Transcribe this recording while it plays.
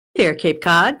there, Cape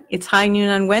Cod. It's high noon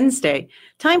on Wednesday.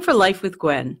 Time for Life with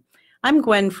Gwen. I'm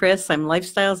Gwenn Friss. I'm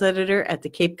lifestyles editor at the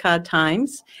Cape Cod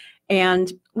Times.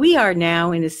 And we are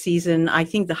now in a season, I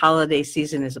think the holiday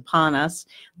season is upon us.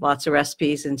 Lots of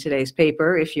recipes in today's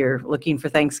paper if you're looking for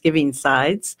Thanksgiving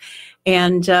sides.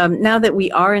 And now that we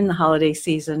are in the holiday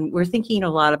season, we're thinking a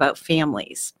lot about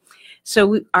families.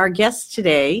 So our guest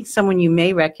today, someone you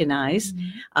may recognize,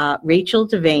 Rachael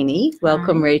Devaney.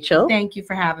 Welcome, Hi. Rachael. Thank you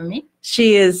for having me.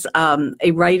 She is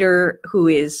a writer who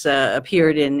is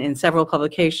appeared in several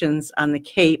publications on the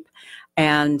Cape,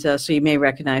 and so you may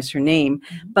recognize her name.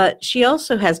 But she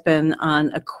also has been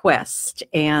on a quest,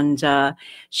 and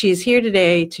she is here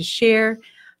today to share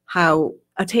how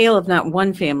a tale of not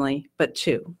one family, but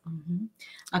two.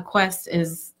 A quest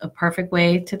is a perfect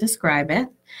way to describe it.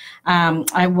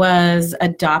 I was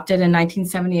adopted in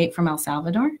 1978 from El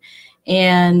Salvador,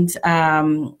 and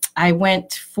I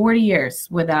went 40 years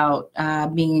without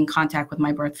being in contact with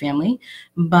my birth family.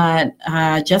 But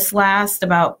just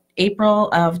about April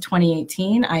of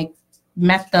 2018, I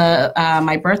met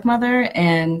my birth mother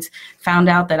and found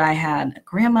out that I had a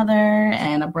grandmother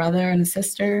and a brother and a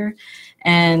sister.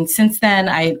 And since then,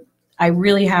 I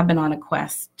really have been on a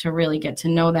quest to really get to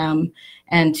know them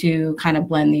and to kind of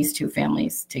blend these two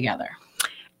families together.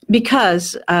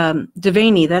 Because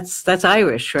Devaney, that's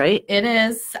Irish, right? It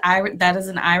is. That is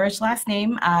an Irish last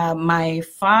name. My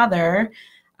father,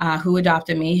 who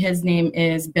adopted me, his name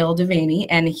is Bill Devaney,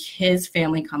 and his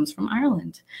family comes from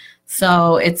Ireland.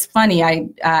 So it's funny.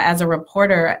 As a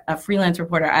reporter, a freelance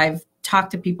reporter, I've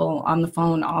talked to people on the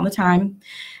phone all the time,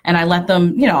 and I let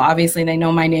them, obviously they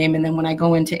know my name, and then when I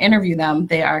go in to interview them,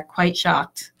 they are quite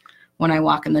shocked when I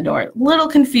walk in the door. A little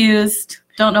confused,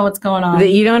 don't know what's going on. That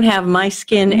you don't have my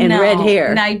skin and red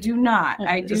hair. I do not.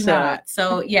 Not.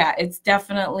 So yeah, it's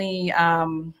definitely,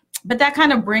 but that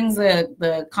kind of brings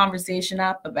the conversation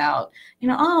up about,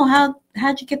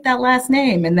 how'd you get that last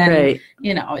name? And then,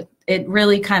 right. It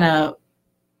really kind of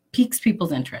piques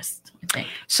people's interest, I think.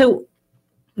 So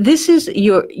this is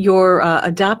your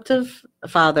adoptive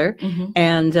father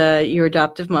and your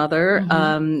adoptive mother.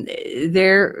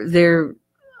 They're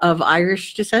of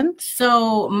Irish descent?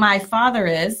 So my father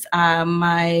is.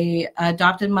 My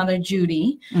adopted mother,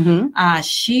 Judy.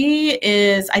 She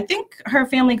is, I think her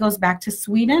family goes back to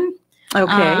Sweden.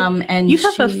 Okay. And you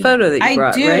have a photo that you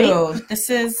brought, right? I do. This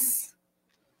is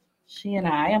she and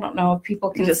I. I don't know if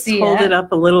people can just see hold it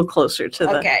up a little closer to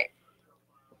the... Okay.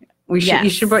 You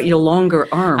should have brought your longer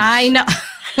arms. I know.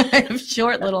 I have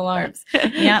short little arms.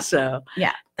 Yeah. So,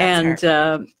 yeah. And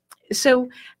so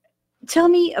tell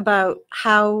me about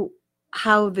how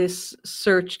this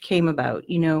search came about.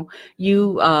 You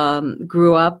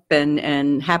grew up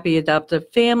and happy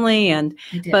adoptive family, and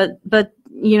but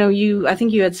I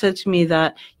think you had said to me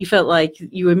that you felt like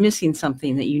you were missing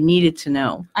something that you needed to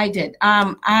know. I did.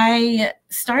 I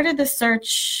started the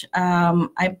search.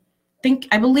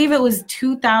 I believe it was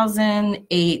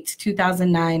 2008,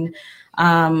 2009.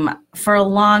 For a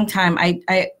long time,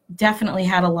 I definitely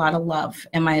had a lot of love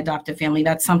in my adoptive family.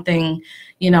 That's something,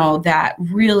 that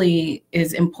really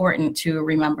is important to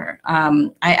remember.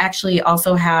 I actually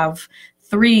also have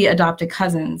 3 adopted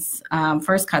cousins,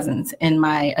 first cousins in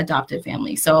my adopted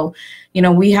family. So,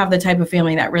 we have the type of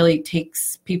family that really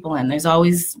takes people in. There's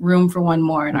always room for one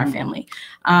more in our family.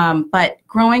 But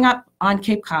growing up on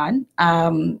Cape Cod,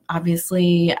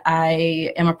 obviously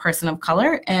I am a person of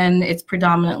color, and it's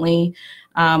predominantly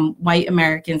white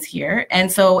Americans here.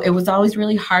 And so it was always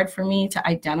really hard for me to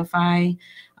identify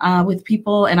with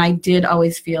people, and I did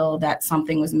always feel that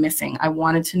something was missing. I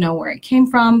wanted to know where I came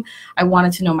from. I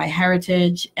wanted to know my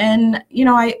heritage. And,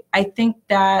 I think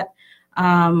that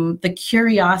the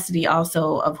curiosity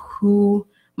also of who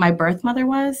my birth mother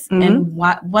was and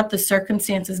what the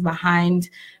circumstances behind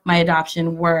my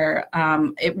adoption were,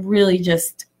 it really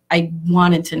just, I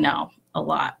wanted to know a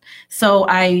lot. So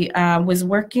I was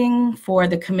working for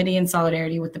the Committee in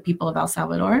Solidarity with the People of El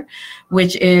Salvador,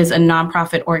 which is a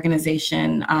nonprofit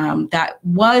organization that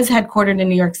was headquartered in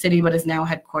New York City, but is now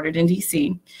headquartered in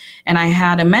DC. And I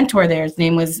had a mentor there. His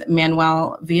name was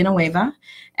Manuel Villanueva.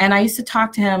 And I used to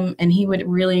talk to him, and he would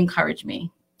really encourage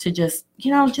me to just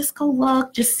go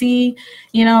look, just see,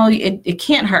 it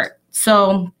can't hurt.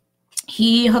 So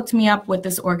he hooked me up with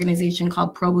this organization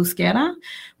called Pro Búsqueda,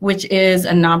 which is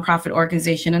a nonprofit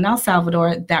organization in El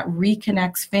Salvador that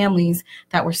reconnects families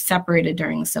that were separated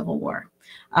during the Civil War.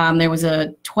 There was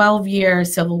a 12-year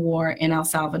civil war in El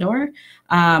Salvador,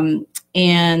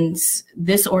 and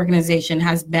this organization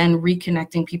has been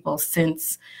reconnecting people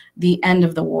since the end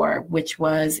of the war, which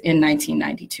was in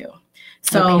 1992.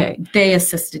 So they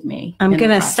assisted me. I'm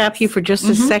going to stop you for just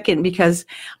a second because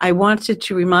I wanted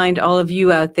to remind all of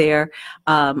you out there.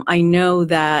 I know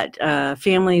that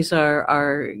families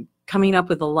are coming up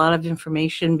with a lot of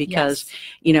information because,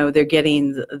 they're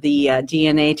getting the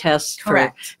DNA tests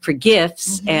for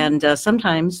gifts. And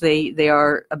sometimes they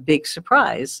are a big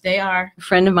surprise. They are. A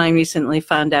friend of mine recently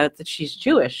found out that she's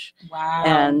Jewish. Wow.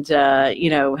 And,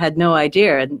 had no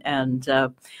idea. And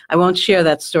I won't share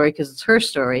that story because it's her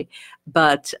story.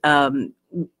 But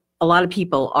a lot of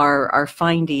people are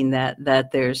finding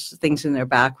that there's things in their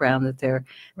background that they're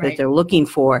looking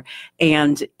for.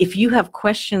 And if you have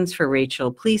questions for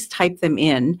Rachael, please type them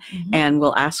in and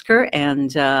we'll ask her.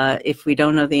 And if we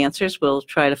don't know the answers, we'll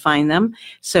try to find them.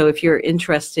 So if you're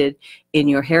interested in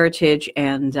your heritage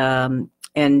and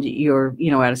you're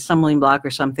at a stumbling block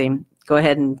or something, go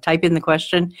ahead and type in the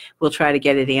question. We'll try to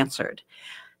get it answered.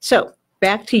 So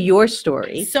back to your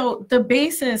story. So the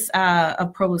basis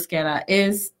of Probosceda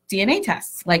is DNA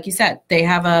tests. Like you said, they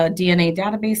have a DNA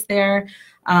database there.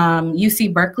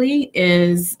 UC Berkeley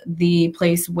is the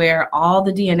place where all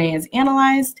the DNA is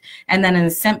analyzed and then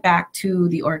is sent back to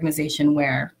the organization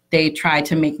where they try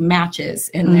to make matches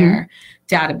in their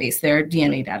database, their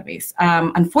DNA database.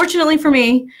 Unfortunately for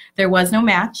me, there was no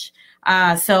match.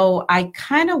 So I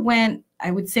kind of went,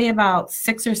 I would say about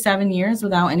 6 or 7 years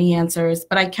without any answers,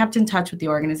 but I kept in touch with the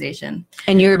organization.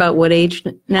 And you're about what age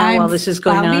now while this is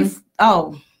going on?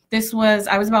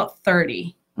 I was about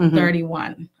 30,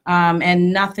 31,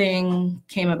 and nothing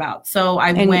came about. So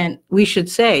we should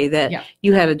say that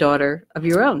you had a daughter of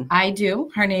your own. I do.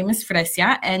 Her name is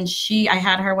Fresia, and I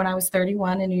had her when I was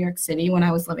 31 in New York City when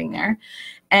I was living there.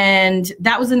 And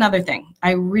that was another thing.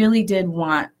 I really did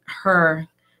want her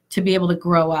to be able to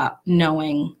grow up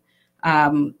knowing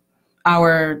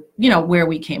where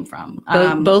we came from.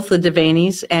 Both the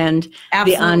Devaneys and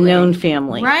the unknown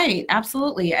family. Right,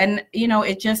 absolutely. And,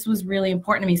 it just was really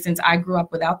important to me since I grew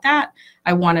up without that.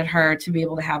 I wanted her to be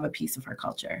able to have a piece of her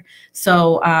culture.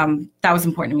 So that was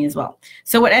important to me as well.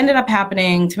 So what ended up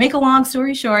happening, to make a long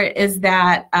story short, is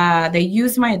that they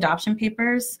used my adoption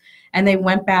papers and they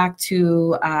went back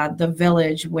to the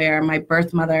village where my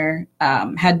birth mother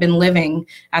had been living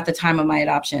at the time of my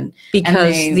adoption.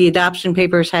 Because the adoption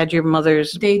papers had your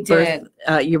mother's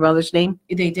your mother's name?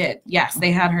 They did, yes.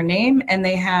 They had her name and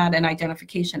they had an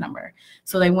identification number.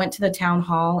 So they went to the town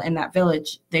hall in that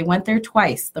village. They went there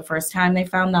twice. The first time they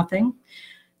found nothing.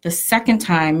 The second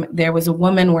time there was a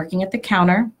woman working at the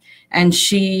counter and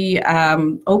she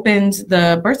opened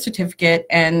the birth certificate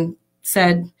and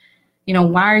said,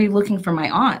 why are you looking for my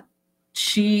aunt?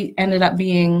 She ended up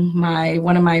being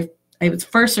it was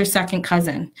first or second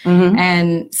cousin.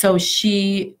 And so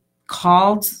she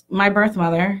called my birth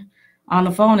mother on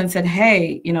the phone and said,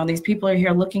 hey, these people are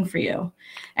here looking for you.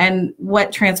 And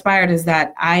what transpired is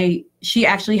that she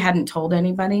actually hadn't told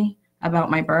anybody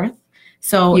about my birth.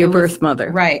 So your birth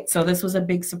mother. Right. So this was a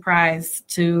big surprise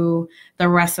to the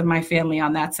rest of my family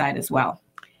on that side as well.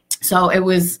 So it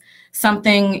was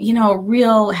something, a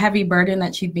real heavy burden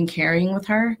that she'd been carrying with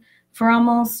her for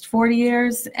almost 40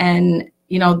 years. And,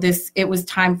 it was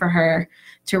time for her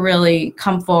to really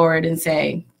come forward and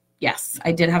say, yes,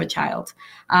 I did have a child.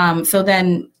 So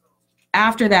then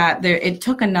after that, it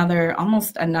took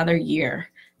almost another year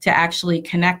to actually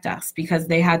connect us because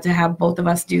they had to have both of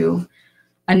us do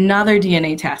another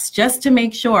DNA test just to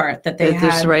make sure that they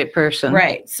had the right person.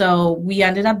 Right. So we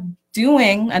ended up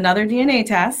doing another DNA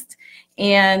test.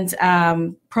 And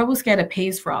Probosceda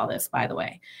pays for all this, by the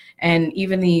way, and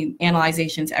even the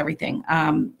analyzations, everything.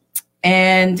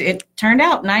 And it turned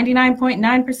out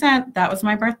 99.9% that was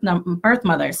my birth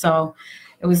mother. So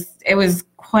it was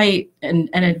quite an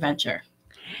adventure.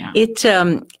 Yeah.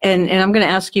 And I'm going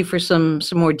to ask you for some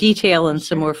more detail and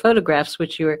some more photographs,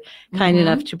 which you were kind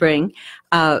enough to bring.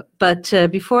 But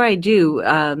before I do,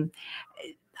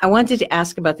 I wanted to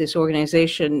ask about this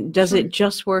organization. Does it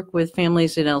just work with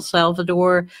families in El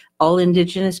Salvador, all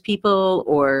indigenous people,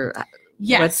 or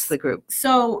what's the group?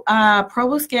 So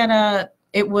Probosceda,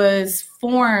 it was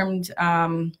formed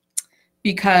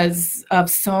because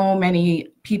of so many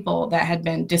people that had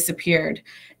been disappeared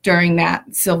during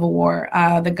that Civil War.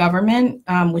 The government,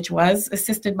 which was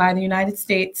assisted by the United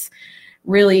States,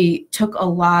 really took a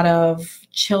lot of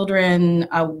children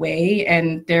away,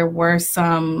 and there were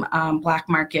some black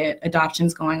market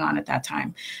adoptions going on at that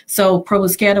time. So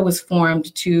Probosceda was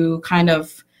formed to kind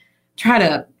of try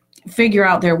to figure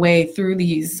out their way through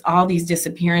all these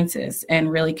disappearances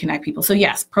and really connect people. So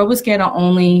yes, Probosceda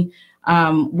only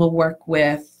will work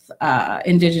with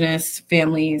indigenous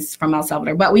families from El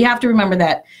Salvador, but we have to remember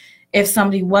that if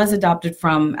somebody was adopted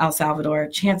from El Salvador,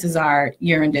 chances are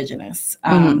you're indigenous.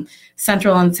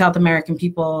 Central and South American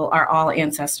people are all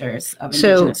ancestors of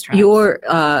indigenous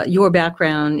tribes. Your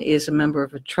background is a member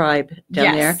of a tribe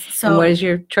down there. So, and what is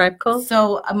your tribe called?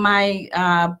 So my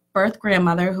birth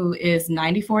grandmother, who is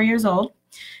 94 years old,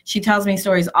 she tells me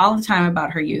stories all the time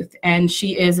about her youth, and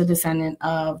she is a descendant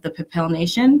of the Pipil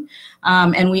Nation.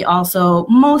 And we also,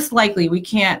 most likely, we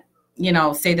can't,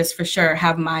 say this for sure,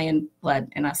 have Mayan blood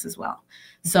in us as well.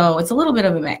 So it's a little bit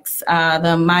of a mix.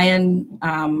 The Mayan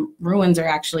ruins are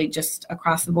actually just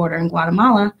across the border in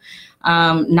Guatemala,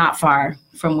 not far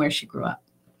from where she grew up.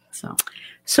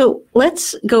 So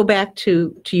let's go back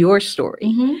to your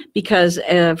story, because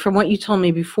from what you told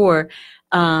me before,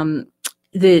 remind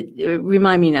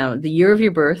me now, the year of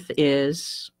your birth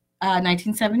is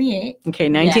 1978. Okay,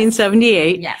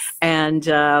 1978. Yes.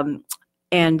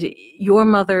 And your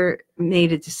mother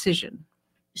made a decision.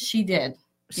 She did.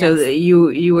 So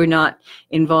you were not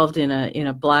involved in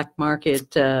a black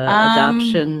market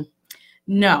adoption?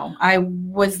 No, I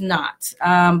was not.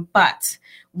 But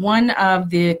one of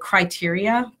the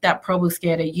criteria that Pro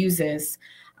Búsqueda uses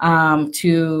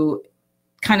to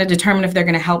kind of determine if they're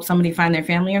going to help somebody find their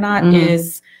family or not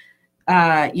is,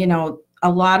 a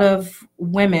lot of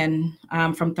women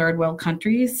from third world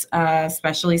countries,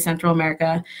 especially Central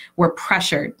America, were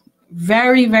pressured,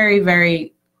 very, very,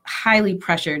 very highly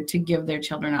pressured to give their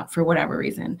children up for whatever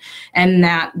reason. And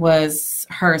that was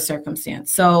her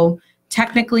circumstance. So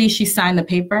technically she signed the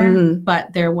paper,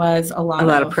 but there was a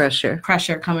lot of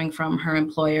pressure coming from her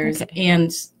employers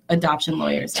and adoption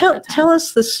lawyers. Tell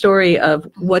us the story of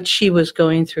what she was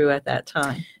going through at that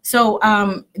time. So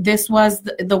this was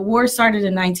the war started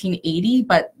in 1980,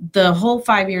 but the whole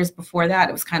 5 years before that,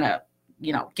 it was kind of,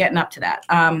 getting up to that.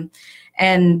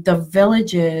 And the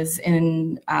villages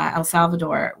in El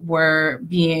Salvador were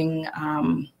being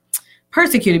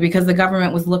persecuted because the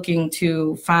government was looking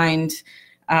to find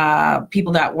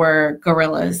people that were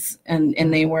guerrillas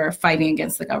and they were fighting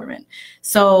against the government.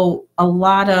 So a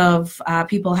lot of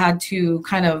people had to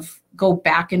kind of go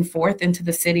back and forth into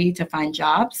the city to find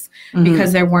jobs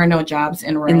because there were no jobs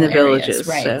in rural areas, villages.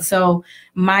 Right. So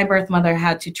my birth mother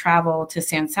had to travel to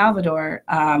San Salvador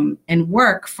and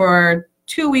work for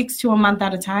 2 weeks to a month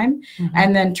at a time,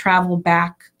 and then travel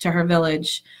back to her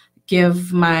village,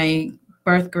 give my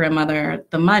birth grandmother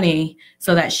the money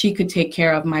so that she could take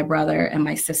care of my brother and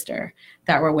my sister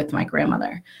that were with my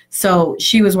grandmother. So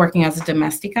she was working as a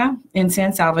domestica in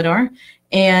San Salvador,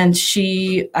 and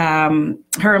she,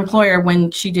 her employer,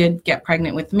 when she did get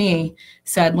pregnant with me,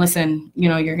 said, listen,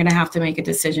 you're going to have to make a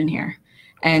decision here.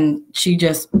 And she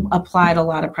just applied a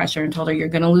lot of pressure and told her, you're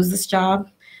going to lose this job.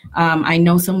 I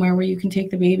know somewhere where you can take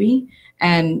the baby,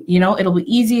 and, it'll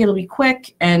be easy, it'll be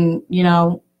quick, and,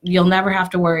 you'll never have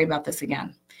to worry about this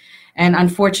again. And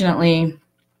unfortunately,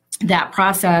 that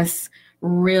process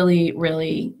really,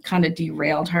 really kind of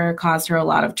derailed her, caused her a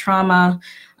lot of trauma.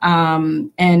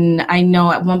 And I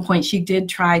know at one point she did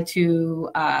try to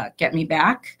get me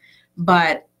back,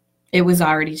 but it was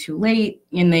already too late.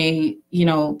 And they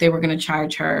were going to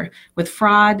charge her with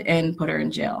fraud and put her in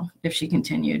jail if she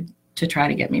continued to try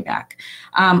to get me back.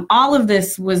 All of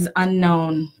this was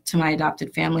unknown to my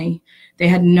adopted family. They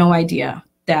had no idea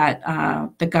that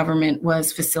the government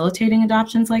was facilitating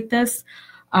adoptions like this,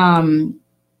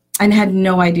 and had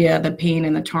no idea the pain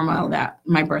and the turmoil that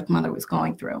my birth mother was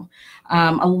going through.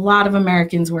 A lot of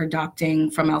Americans were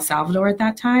adopting from El Salvador at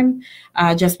that time,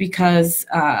 just because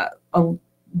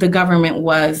the government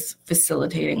was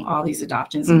facilitating all these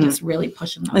adoptions and just really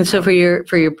pushing them. And so for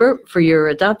your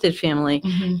adopted family,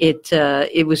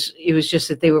 it was just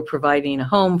that they were providing a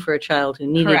home for a child who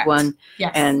needed one,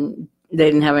 and they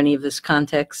didn't have any of this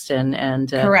context and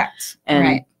correct. And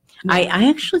right. I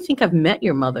actually think I've met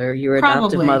your mother, your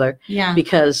adoptive mother,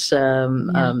 because I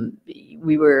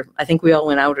think we all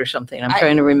went out or something. I'm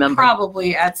trying to remember.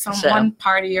 Probably at one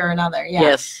party or another. Yeah.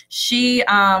 Yes. She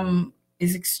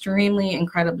is extremely,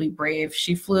 incredibly brave.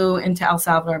 She flew into El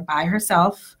Salvador by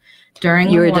herself during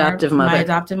your the war. Adoptive mother. My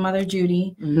adoptive mother,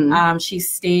 Judy. She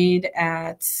stayed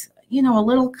at a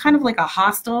little kind of like a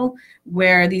hostel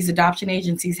where these adoption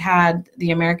agencies had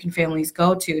the American families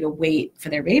go to wait for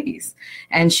their babies.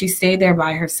 And she stayed there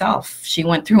by herself. She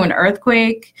went through an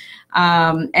earthquake,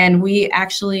 and we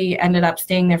actually ended up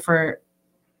staying there for,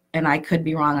 and I could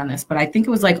be wrong on this, but I think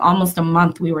it was like almost a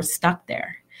month we were stuck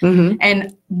there.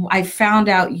 And I found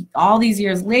out all these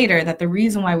years later that the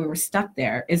reason why we were stuck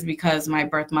there is because my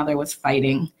birth mother was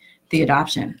fighting the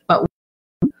adoption. But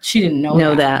she didn't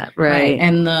know that. Right.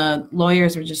 And the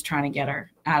lawyers were just trying to get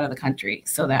her out of the country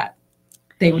so that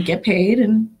they would get paid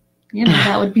and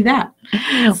that would be that.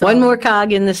 So, one more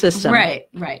cog in the system. Right,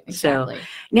 exactly. So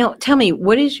now tell me,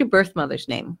 what is your birth mother's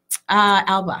name?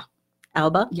 Alba.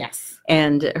 Alba? Yes.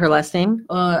 And her last name?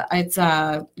 It's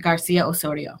Garcia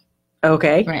Osorio.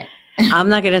 Okay. Right. I'm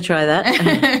not going to try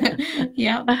that.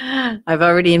 Yeah. I've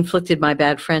already inflicted my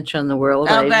bad French on the world.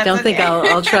 I don't think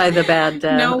I'll try the bad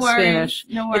no worries, Spanish.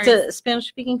 No worries. It's a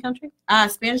Spanish-speaking country?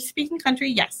 Spanish-speaking country,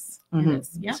 yes. Mm-hmm. It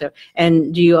is, yeah. So,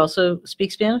 and do you also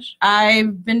speak Spanish?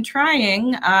 I've been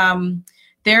trying.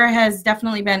 There has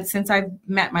definitely been, since I've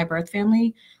met my birth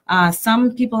family,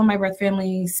 some people in my birth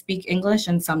family speak English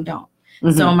and some don't.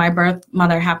 Mm-hmm. So my birth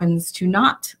mother happens to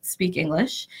not speak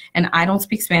English and I don't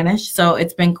speak Spanish. So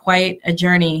it's been quite a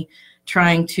journey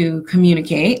trying to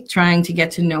communicate, trying to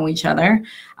get to know each other.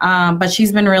 But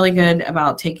she's been really good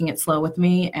about taking it slow with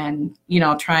me and,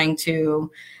 trying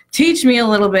to teach me a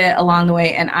little bit along the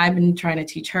way. And I've been trying to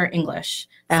teach her English.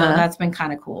 So that's been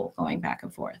kind of cool going back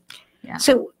and forth. Yeah.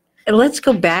 So let's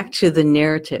go back to the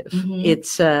narrative. Mm-hmm.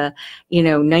 It's,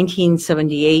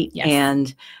 1978, yes.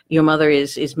 And your mother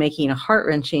is making a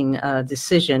heart-wrenching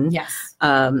decision. Yes.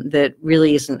 That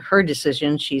really isn't her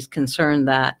decision. She's concerned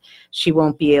that she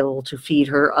won't be able to feed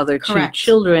her other Correct. 2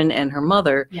 children and her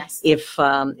mother. Yes.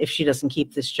 If she doesn't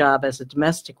keep this job as a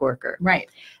domestic worker. Right.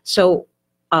 So,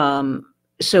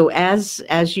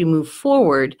 as you move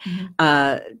forward,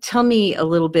 mm-hmm. Tell me a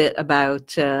little bit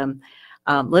about.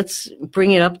 Let's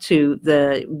bring it up to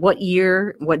what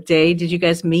year, what day did you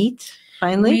guys meet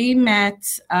finally? We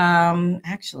met,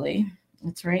 actually,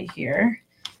 it's right here.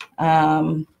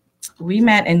 We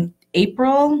met in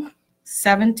April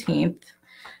 17th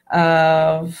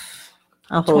of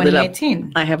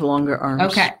 2018. I have longer arms.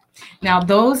 Okay. Now,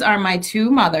 those are my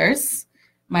 2 mothers.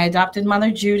 My adopted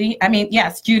mother, Judy,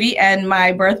 and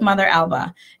my birth mother,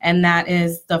 Alba. And that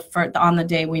is on the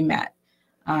day we met.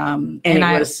 And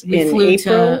it was in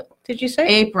April, did you say?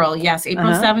 April, yes.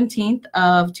 April 17th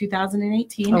of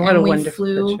 2018. Oh, what a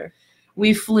wonderful picture.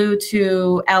 We flew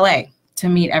to LA to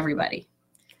meet everybody.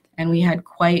 And we had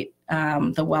quite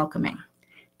the welcoming.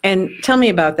 And tell me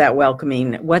about that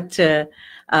welcoming.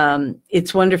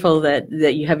 It's wonderful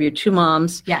that you have your 2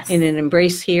 moms yes. in an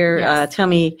embrace here. Yes. Tell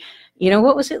me,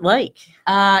 what was it like?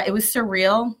 It was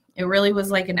surreal. It really was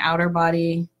like an outer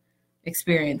body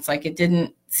experience. Like it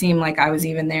didn't seem like I was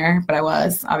even there, but I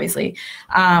was, obviously.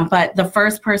 But the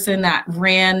first person that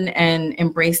ran and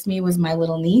embraced me was my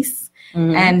little niece.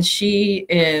 Mm-hmm. And she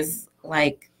is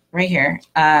like right here.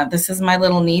 This is my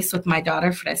little niece with my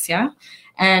daughter, Fresia.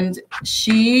 And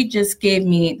she just gave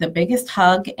me the biggest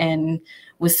hug and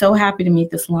was so happy to meet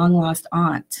this long lost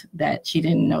aunt that she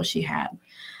didn't know she had.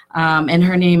 And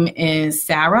her name is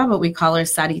Sarah, but we call her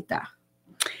Sarita.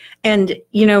 And,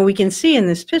 we can see in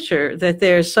this picture that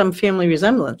there's some family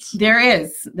resemblance. There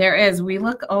is. We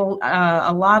look a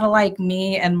lot alike,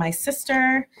 me and my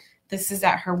sister. This is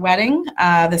at her wedding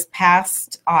this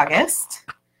past August.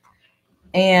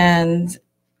 And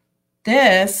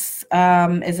this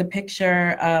is a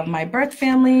picture of my birth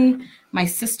family, my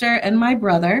sister, and my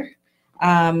brother.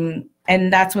 And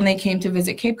that's when they came to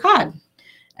visit Cape Cod.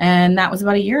 And that was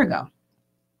about a year ago.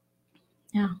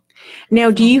 Yeah. Now,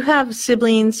 do you have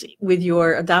siblings with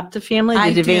your adoptive family,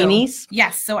 the Devaneys?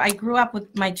 Yes. So I grew up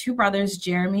with my 2 brothers,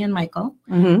 Jeremy and Michael.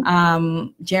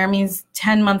 Mm-hmm. Jeremy's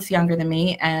 10 months younger than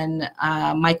me, and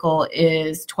Michael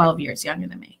is 12 years younger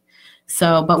than me.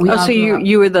 So, but we. Oh, so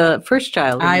you were the first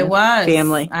child in the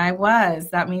family. I was.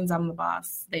 That means I'm the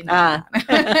boss. They know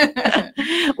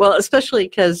that. Well, especially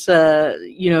because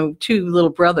 2 little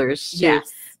brothers.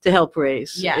 Yes. To help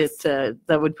raise. Yes.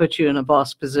 That would put you in a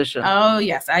boss position. Oh,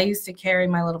 yes. I used to carry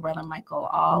my little brother, Michael,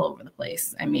 all over the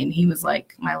place. I mean, he was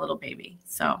like my little baby.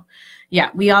 So, yeah,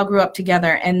 we all grew up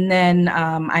together. And then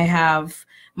I have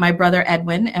my brother,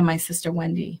 Edwin, and my sister,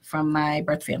 Wendy, from my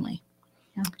birth family.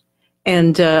 Yeah.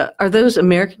 And are those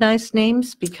Americanized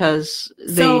names? Because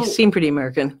they seem pretty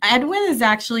American. Edwin is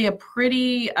actually a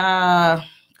pretty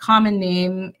common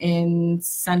name in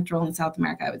Central and South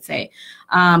America, I would say.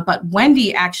 But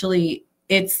Wendy, actually,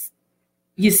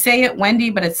 you say it Wendy,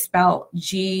 but it's spelled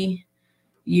Guyendy.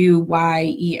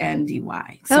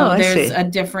 So there's a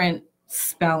different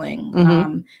spelling,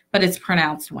 mm-hmm. But it's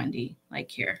pronounced Wendy,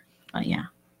 like here. Yeah.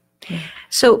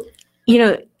 So,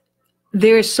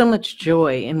 there is so much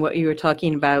joy in what you were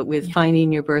talking about with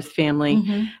finding your birth family,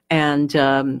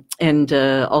 mm-hmm. and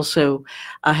also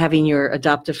having your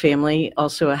adoptive family,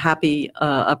 also a happy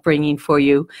upbringing for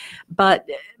you. But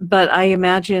I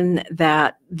imagine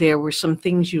that there were some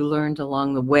things you learned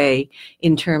along the way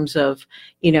in terms of,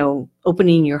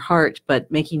 opening your heart, but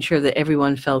making sure that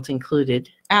everyone felt included.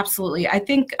 Absolutely. I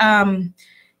think, it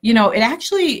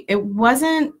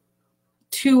wasn't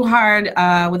too hard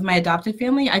with my adopted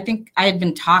family. I think I had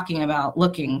been talking about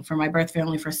looking for my birth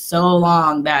family for so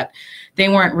long that they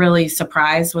weren't really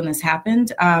surprised when this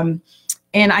happened. And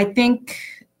I think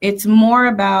it's more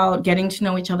about getting to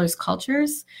know each other's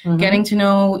cultures, getting to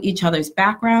know each other's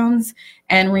backgrounds,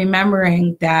 and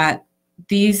remembering that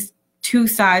these two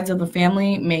sides of the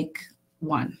family make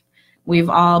one. We've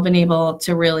all been able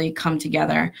to really come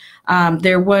together.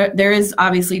 There is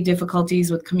obviously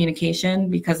difficulties with communication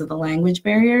because of the language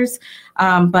barriers,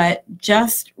 but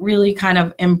just really kind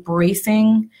of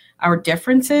embracing our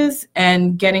differences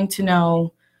and getting to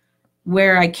know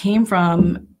where I came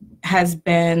from has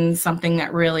been something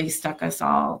that really stuck us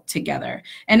all together,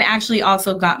 and actually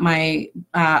also got my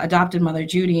adopted mother,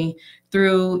 Judy,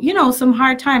 through, some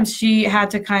hard times. She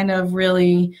had to kind of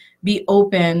really be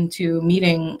open to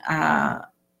meeting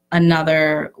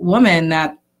another woman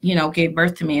that, gave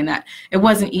birth to me, and that it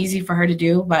wasn't easy for her to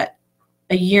do, but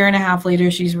a year and a half later,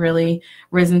 she's really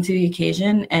risen to the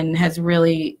occasion and has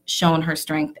really shown her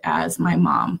strength as my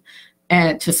mom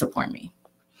and to support me.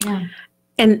 Yeah.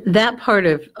 And that part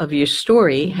of your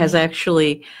story has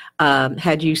actually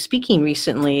had you speaking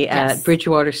recently at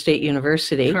Bridgewater State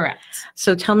University. Correct.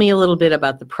 So tell me a little bit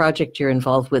about the project you're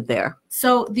involved with there.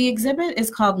 So the exhibit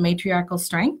is called Matriarchal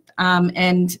Strength,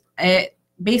 and it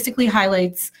basically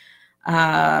highlights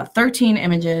 13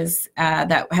 images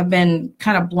that have been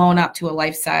kind of blown up to a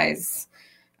life-size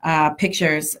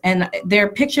pictures. And they're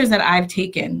pictures that I've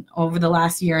taken over the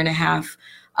last year and a half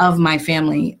of my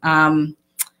family.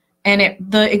 And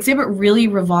the exhibit really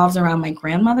revolves around my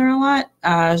grandmother a lot.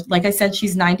 Like I said,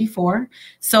 she's 94.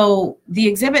 So the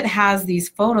exhibit has these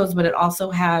photos, but it also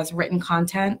has written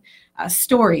content,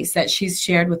 stories that she's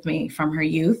shared with me from her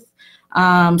youth,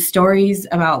 stories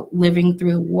about living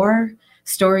through the war,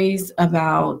 stories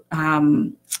about,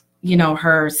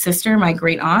 her sister, my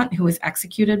great aunt, who was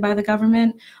executed by the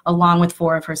government, along with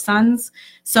 4 of her sons.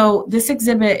 So this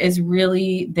exhibit is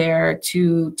really there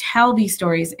to tell these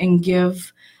stories and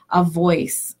give a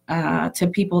voice to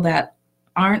people that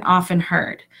aren't often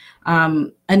heard.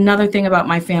 Another thing about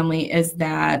my family is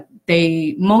that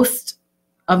most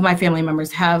of my family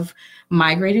members have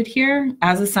migrated here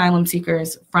as asylum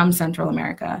seekers from Central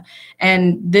America.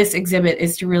 And this exhibit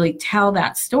is to really tell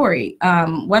that story.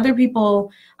 Whether people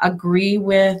agree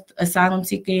with asylum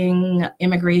seeking,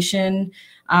 immigration,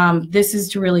 this is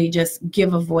to really just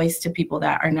give a voice to people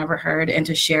that are never heard and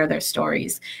to share their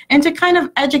stories and to kind of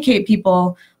educate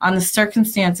people on the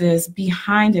circumstances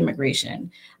behind immigration.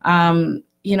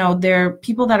 There are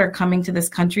people that are coming to this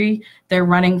country. They're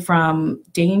running from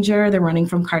danger. They're running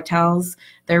from cartels.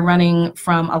 They're running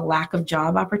from a lack of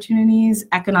job opportunities,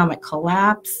 economic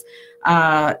collapse,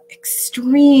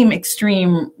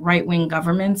 extreme right-wing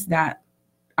governments that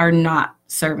are not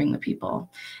serving the people.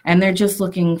 And they're just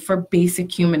looking for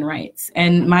basic human rights.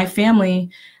 And my family,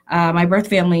 my birth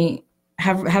family,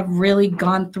 have really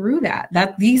gone through that.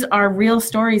 These are real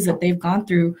stories that they've gone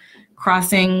through,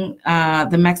 crossing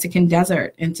the Mexican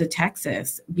desert into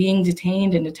Texas, being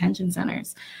detained in detention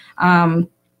centers.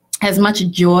 As much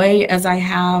joy as I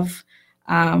have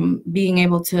being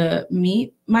able to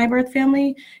meet my birth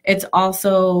family, it's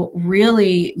also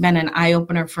really been an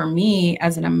eye-opener for me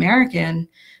as an American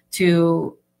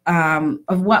to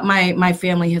of what my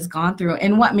family has gone through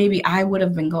and what maybe I would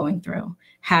have been going through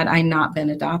had I not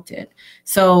been adopted.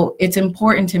 So it's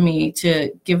important to me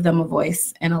to give them a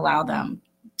voice and allow them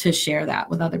to share that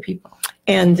with other people.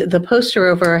 And the poster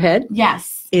over our head,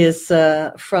 yes, is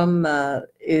from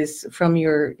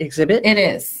your exhibit. It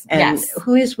is. And yes.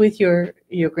 Who is with your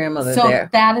grandmother there? So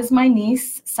that is my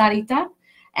niece, Sarita,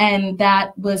 and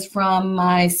that was from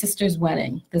my sister's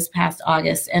wedding this past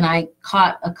August. And I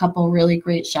caught a couple really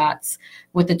great shots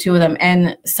with the two of them.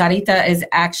 And Sarita is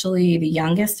actually the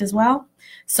youngest as well.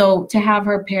 So to have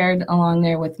her paired along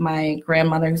there with my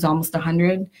grandmother, who's almost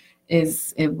 100,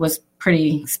 it was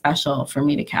pretty special for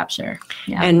me to capture.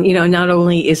 Yeah. And, not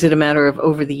only is it a matter of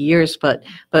over the years, but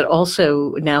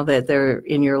also now that they're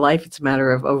in your life, it's a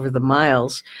matter of over the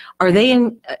miles. Are they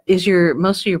is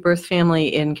most of your birth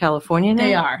family in California now?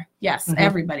 They are. Yes. Mm-hmm.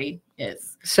 Everybody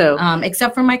is. So,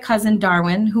 except for my cousin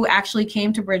Darwin, who actually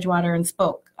came to Bridgewater and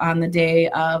spoke on the day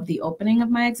of the opening of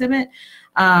my exhibit,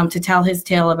 to tell his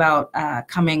tale about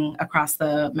coming across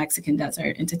the Mexican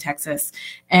desert into Texas.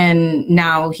 And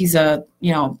now he's a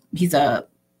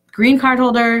green card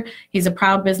holder, he's a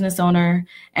proud business owner,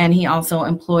 and he also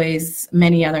employs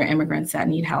many other immigrants that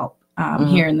need help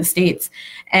here in the States.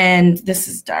 And this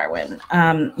is Darwin.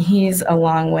 He's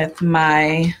along with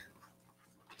my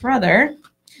brother,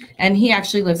 and he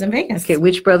actually lives in Vegas. Okay,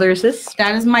 which brother is this?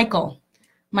 That is Michael.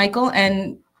 Michael,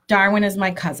 and Darwin is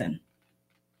my cousin.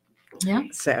 Yeah.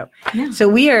 So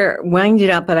we are winding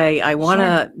up, but I want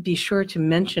to be sure to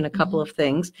mention a couple of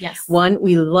things. Yes. One,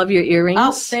 we love your earrings.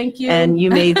 Oh, thank you. And you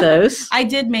made those. I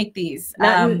did make these.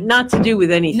 Not to do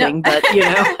with anything, but you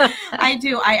know. I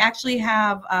do. I actually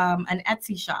have an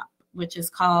Etsy shop, which is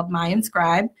called Mayan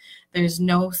Scribe. There's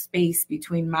no space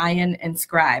between Mayan and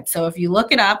Scribe. So if you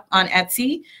look it up on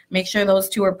Etsy, make sure those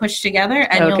two are pushed together,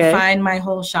 and you'll find my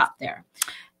whole shop there.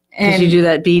 And you do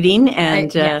that beading,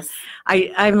 and yes.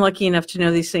 I'm lucky enough to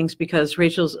know these things because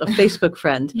Rachel's a Facebook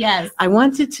friend. Yes. I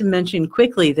wanted to mention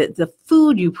quickly that the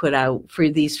food you put out for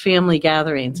these family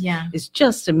gatherings is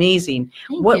just amazing.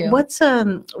 What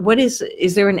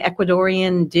is there an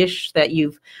Ecuadorian dish that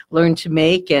you've learned to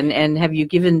make, and have you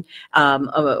given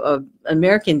a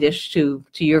American dish to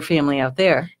your family out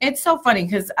there? It's so funny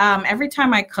because every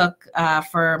time I cook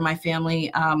for my family,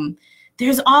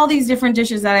 there's all these different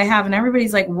dishes that I have, and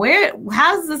everybody's like,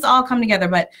 how does this all come together?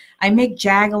 But I make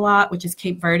jag a lot, which is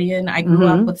Cape Verdean. I grew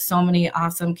up with so many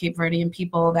awesome Cape Verdean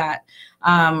people that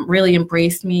really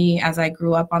embraced me as I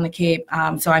grew up on the Cape.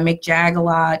 So I make jag a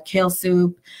lot, kale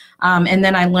soup. And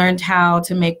then I learned how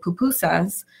to make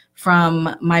pupusas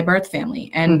from my birth family.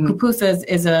 And pupusas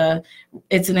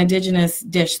it's an indigenous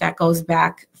dish that goes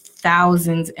back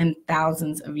thousands and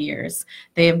thousands of years.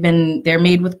 They're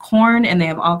made with corn, and they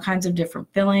have all kinds of different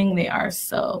filling. They are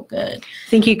so good.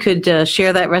 Think you could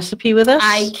share that recipe with us?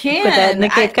 I can. Put that in the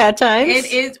Cape Cod Times?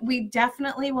 It is. We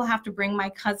definitely will have to bring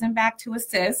my cousin back to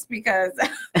assist because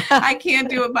I can't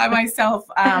do it by myself.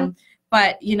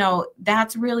 But, you know,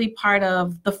 that's really part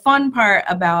of the fun part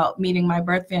about meeting my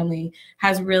birth family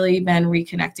has really been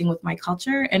reconnecting with my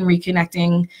culture and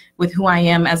reconnecting with who I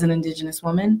am as an Indigenous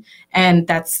woman. And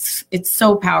it's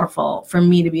so powerful for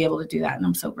me to be able to do that. And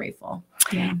I'm so grateful.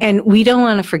 Yeah. And we don't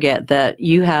want to forget that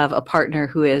you have a partner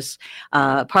who is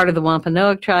part of the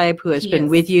Wampanoag tribe who has been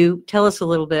with you. Tell us a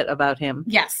little bit about him.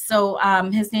 Yes. So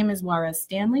his name is Juarez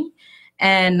Stanley.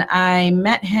 And I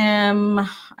met him,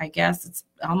 I guess it's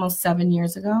almost 7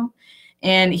 years ago.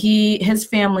 And his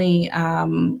family,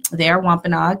 they are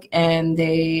Wampanoag, and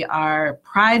they are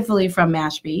pridefully from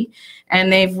Mashpee.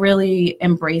 And they've really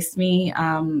embraced me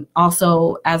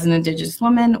also as an Indigenous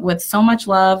woman with so much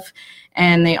love.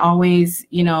 And they always,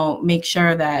 you know, make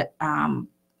sure that,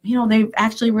 you know, they've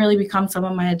actually really become some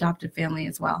of my adopted family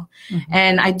as well.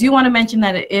 And I do want to mention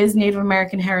that it is Native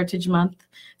American Heritage Month.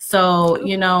 So,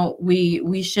 you know,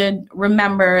 we should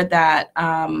remember that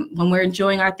when we're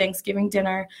enjoying our Thanksgiving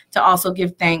dinner, to also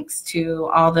give thanks to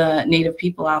all the Native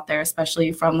people out there,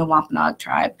 especially from the Wampanoag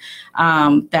tribe,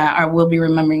 will be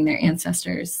remembering their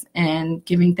ancestors and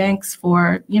giving thanks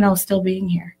for, you know, still being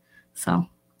here. So.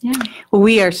 Yeah. Well,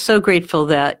 we are so grateful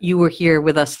that you were here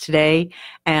with us today,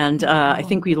 and I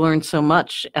think we learned so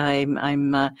much.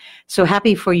 I'm so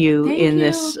happy for you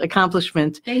this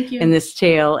accomplishment. Thank you. In this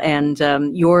tale, and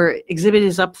your exhibit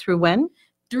is up through when?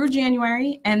 Through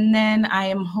January, and then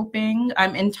I'm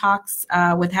in talks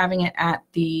with having it at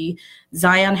the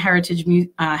Zion Heritage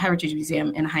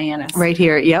Museum in Hyannis. Right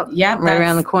here, yep, right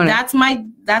around the corner.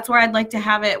 That's where I'd like to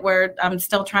have it. Where I'm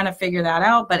still trying to figure that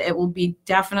out, but it will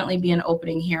definitely be an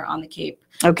opening here on the Cape.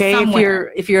 Okay,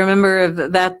 somewhere. if you're a member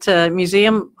of that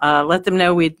museum, let them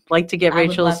know. We'd like to get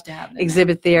Rachel's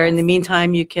exhibit there. Yes. In the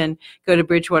meantime, you can go to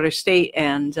Bridgewater State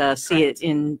and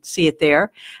see it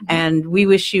there. And we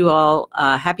wish you all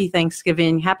happy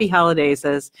Thanksgiving, happy holidays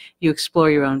as you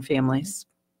explore your own families.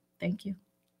 Thank you.